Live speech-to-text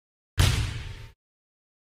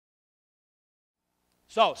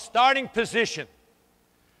So, starting position.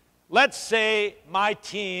 Let's say my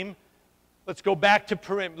team, let's go back to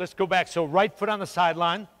perimeter. Let's go back. So, right foot on the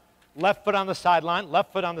sideline, left foot on the sideline,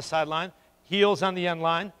 left foot on the sideline, heels on the end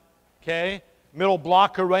line, okay? Middle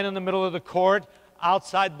blocker right in the middle of the court.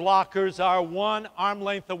 Outside blockers are 1 arm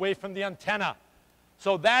length away from the antenna.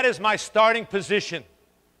 So that is my starting position.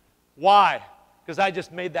 Why? Because I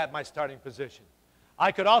just made that my starting position.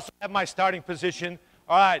 I could also have my starting position,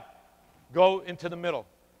 all right, go into the middle.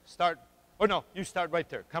 Start, or no, you start right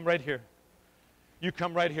there. Come right here. You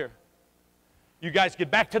come right here. You guys get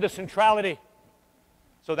back to the centrality.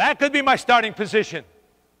 So that could be my starting position.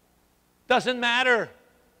 Doesn't matter.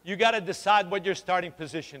 You got to decide what your starting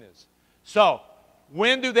position is. So,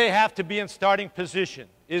 when do they have to be in starting position?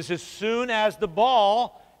 Is as soon as the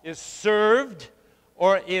ball is served,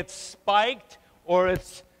 or it's spiked, or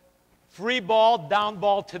it's free ball, down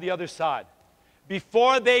ball to the other side.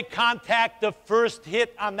 Before they contact the first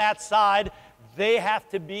hit on that side, they have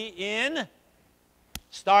to be in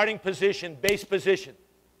starting position, base position.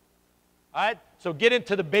 All right? So get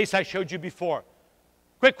into the base I showed you before.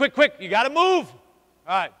 Quick, quick, quick. You got to move.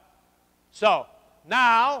 All right. So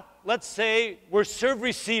now, let's say we're serve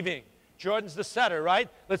receiving. Jordan's the setter, right?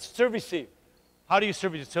 Let's serve receive. How do you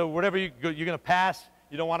serve receive? So whatever you're going to pass,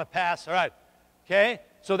 you don't want to pass. All right. Okay?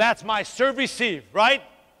 So that's my serve receive, right?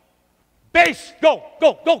 Base. Go,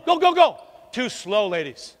 go, go, go, go, go. Too slow,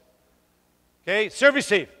 ladies. Okay? Serve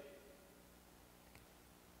receive.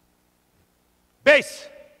 Base.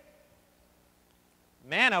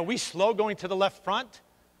 Man, are we slow going to the left front?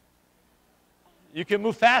 You can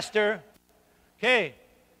move faster. Okay.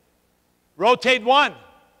 Rotate 1.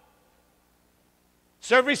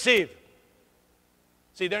 Serve, receive.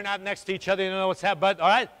 See, they're not next to each other. You don't know what's happening, but all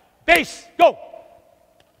right. Base, go.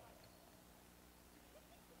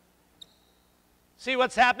 See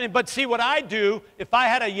what's happening? But see what I do, if I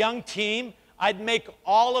had a young team, I'd make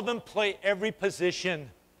all of them play every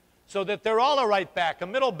position so that they're all a right back, a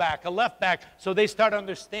middle back, a left back, so they start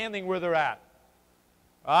understanding where they're at.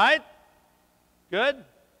 All right? Good?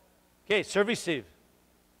 Okay, serve, receive.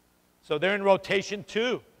 So they're in rotation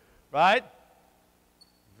 2, right?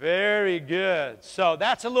 Very good. So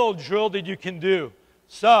that's a little drill that you can do.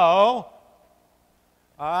 So, all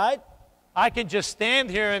right, I can just stand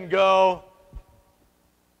here and go,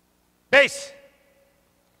 base,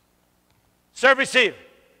 serve, receive.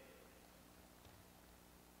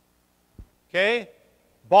 Okay,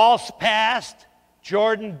 ball's passed,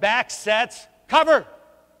 Jordan back sets, cover.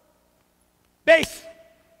 Base.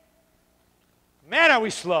 Man, are we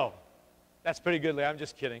slow. That's pretty good, Lee. I'm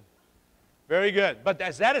just kidding. Very good. But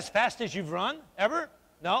is that as fast as you've run ever?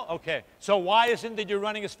 No? Okay. So why isn't it you're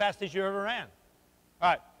running as fast as you ever ran? All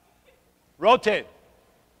right. Rotate.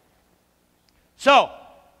 So,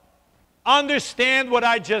 understand what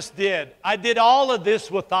I just did. I did all of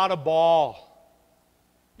this without a ball.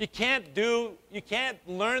 You can't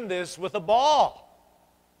learn this with a ball.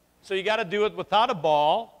 So you got to do it without a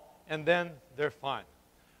ball, and then they're fine.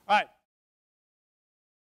 All right.